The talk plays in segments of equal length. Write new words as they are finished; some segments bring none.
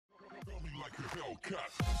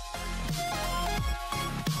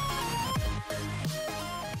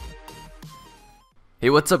Hey,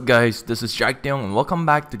 what's up guys, this is Jack Deong and welcome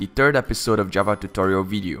back to the third episode of Java tutorial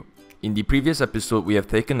video. In the previous episode, we have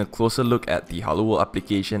taken a closer look at the Hello World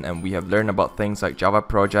application and we have learned about things like Java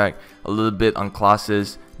project, a little bit on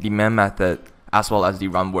classes, the main method, as well as the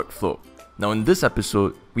run workflow. Now in this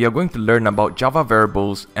episode, we are going to learn about Java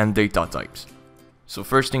variables and data types. So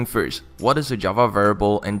first thing first, what is a Java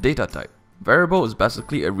variable and data type? Variable is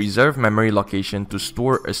basically a reserved memory location to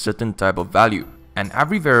store a certain type of value. And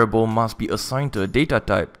every variable must be assigned to a data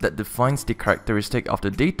type that defines the characteristic of the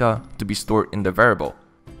data to be stored in the variable.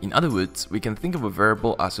 In other words, we can think of a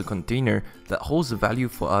variable as a container that holds a value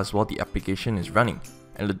for us while the application is running,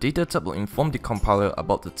 and the data type will inform the compiler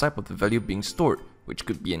about the type of the value being stored, which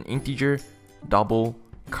could be an integer, double,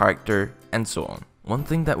 character, and so on. One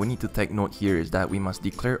thing that we need to take note here is that we must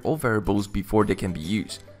declare all variables before they can be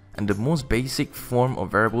used, and the most basic form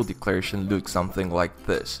of variable declaration looks something like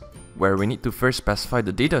this, where we need to first specify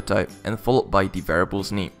the data type and followed by the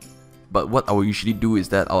variable's name. But what I will usually do is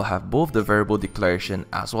that I'll have both the variable declaration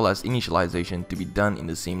as well as initialization to be done in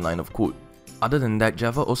the same line of code. Other than that,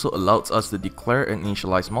 Java also allows us to declare and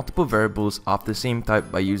initialize multiple variables of the same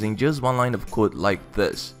type by using just one line of code like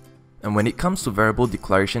this. And when it comes to variable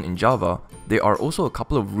declaration in Java, there are also a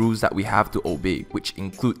couple of rules that we have to obey, which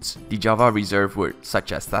includes the Java reserved words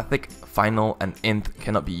such as static, final, and int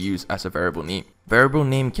cannot be used as a variable name. Variable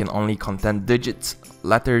name can only contain digits,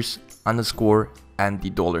 letters, underscore, and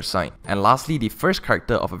the $sign. And lastly, the first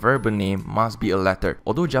character of a variable name must be a letter.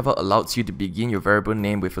 Although Java allows you to begin your variable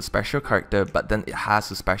name with a special character, but then it has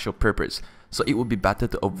a special purpose, so it would be better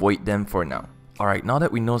to avoid them for now. Alright, now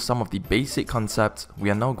that we know some of the basic concepts, we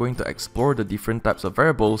are now going to explore the different types of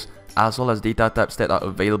variables as well as data types that are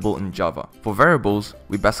available in Java. For variables,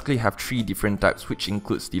 we basically have three different types, which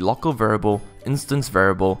includes the local variable, instance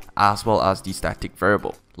variable, as well as the static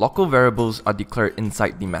variable. Local variables are declared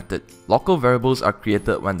inside the method. Local variables are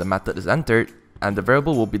created when the method is entered, and the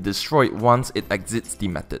variable will be destroyed once it exits the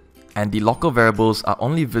method. And the local variables are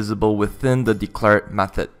only visible within the declared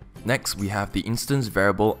method. Next, we have the instance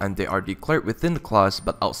variable, and they are declared within the class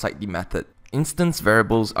but outside the method. Instance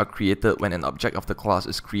variables are created when an object of the class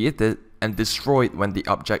is created and destroyed when the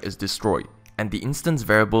object is destroyed. And the instance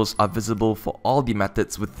variables are visible for all the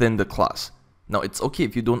methods within the class. Now it's okay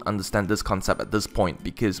if you don't understand this concept at this point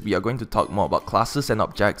because we are going to talk more about classes and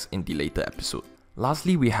objects in the later episode.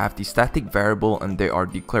 Lastly, we have the static variable, and they are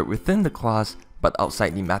declared within the class but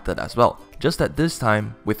outside the method as well, just at this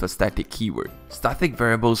time with a static keyword. Static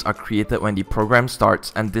variables are created when the program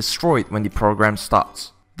starts and destroyed when the program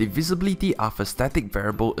stops. The visibility of a static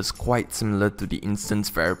variable is quite similar to the instance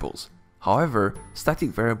variables. However, static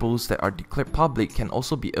variables that are declared public can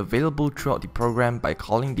also be available throughout the program by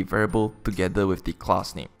calling the variable together with the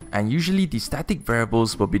class name. And usually the static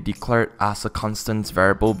variables will be declared as a constant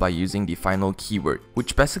variable by using the final keyword,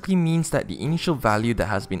 which basically means that the initial value that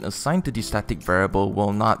has been assigned to the static variable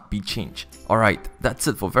will not be changed. Alright, that's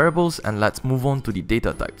it for variables, and let's move on to the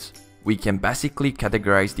data types. We can basically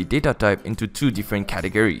categorize the data type into two different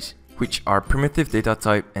categories, which are primitive data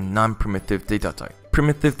type and non-primitive data type.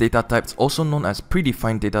 Primitive data types, also known as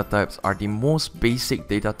predefined data types, are the most basic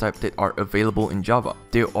data types that are available in Java.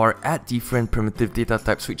 There are 8 different primitive data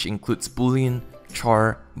types, which includes boolean,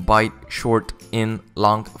 char, byte, short, int,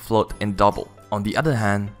 long, float, and double. On the other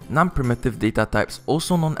hand, non-primitive data types,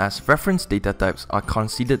 also known as reference data types, are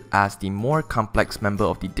considered as the more complex member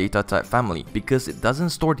of the data type family because it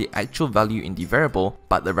doesn't store the actual value in the variable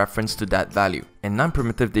but the reference to that value. A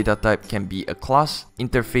non-primitive data type can be a class,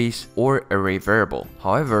 interface, or array variable.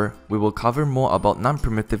 However, we will cover more about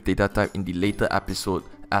non-primitive data type in the later episode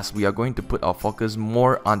as we are going to put our focus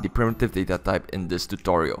more on the primitive data type in this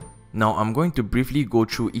tutorial. Now I'm going to briefly go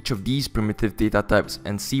through each of these primitive data types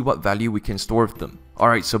and see what value we can store with them.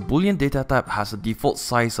 Alright, so boolean data type has a default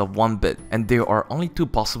size of 1 bit, and there are only 2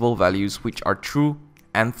 possible values, which are true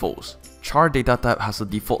and false. Char data type has a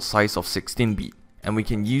default size of 16 bit, and we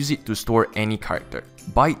can use it to store any character.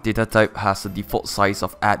 Byte data type has a default size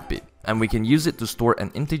of 8 bit, and we can use it to store an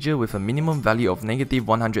integer with a minimum value of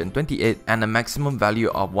 -128 and a maximum value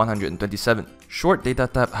of 127. Short data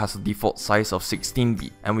type has a default size of 16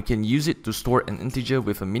 bit, and we can use it to store an integer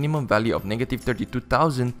with a minimum value of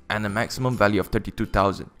 -32,000 and a maximum value of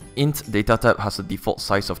 32,000. Int data type has a default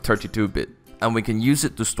size of 32 bit, and we can use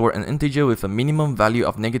it to store an integer with a minimum value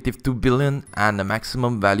of -2 billion and a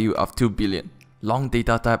maximum value of 2 billion. Long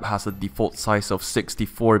data type has a default size of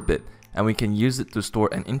 64 bit, and we can use it to store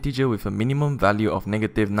an integer with a minimum value of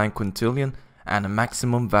 -9 quintillion and a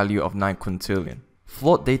maximum value of 9 quintillion.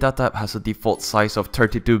 Float data type has a default size of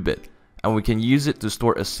 32 bit, and we can use it to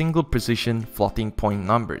store a single precision floating point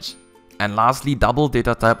numbers. And lastly, double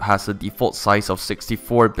data type has a default size of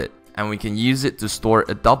 64-bit, and we can use it to store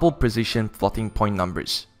a double precision floating point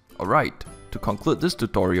numbers. Alright, to conclude this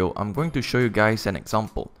tutorial, I'm going to show you guys an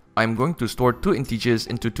example. I'm going to store two integers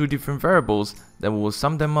into two different variables, then we will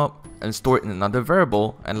sum them up and store it in another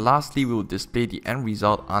variable, and lastly we will display the end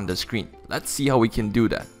result on the screen. Let's see how we can do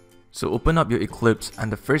that. So open up your Eclipse,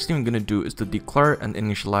 and the first thing we're going to do is to declare and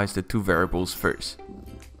initialize the two variables first.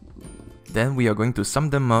 Then we are going to sum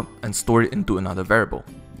them up and store it into another variable.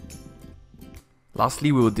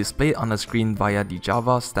 Lastly, we will display it on the screen via the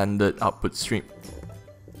Java standard output stream.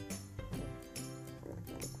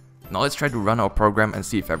 Now let's try to run our program and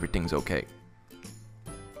see if everything's okay.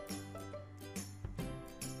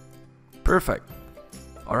 Perfect.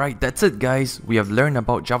 Alright, that's it guys. We have learned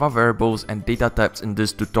about Java variables and data types in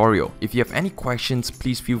this tutorial. If you have any questions,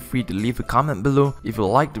 please feel free to leave a comment below. If you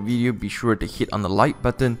liked the video, be sure to hit on the like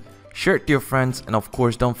button, share it to your friends, and of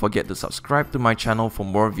course don't forget to subscribe to my channel for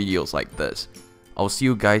more videos like this. I'll see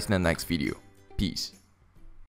you guys in the next video. Peace.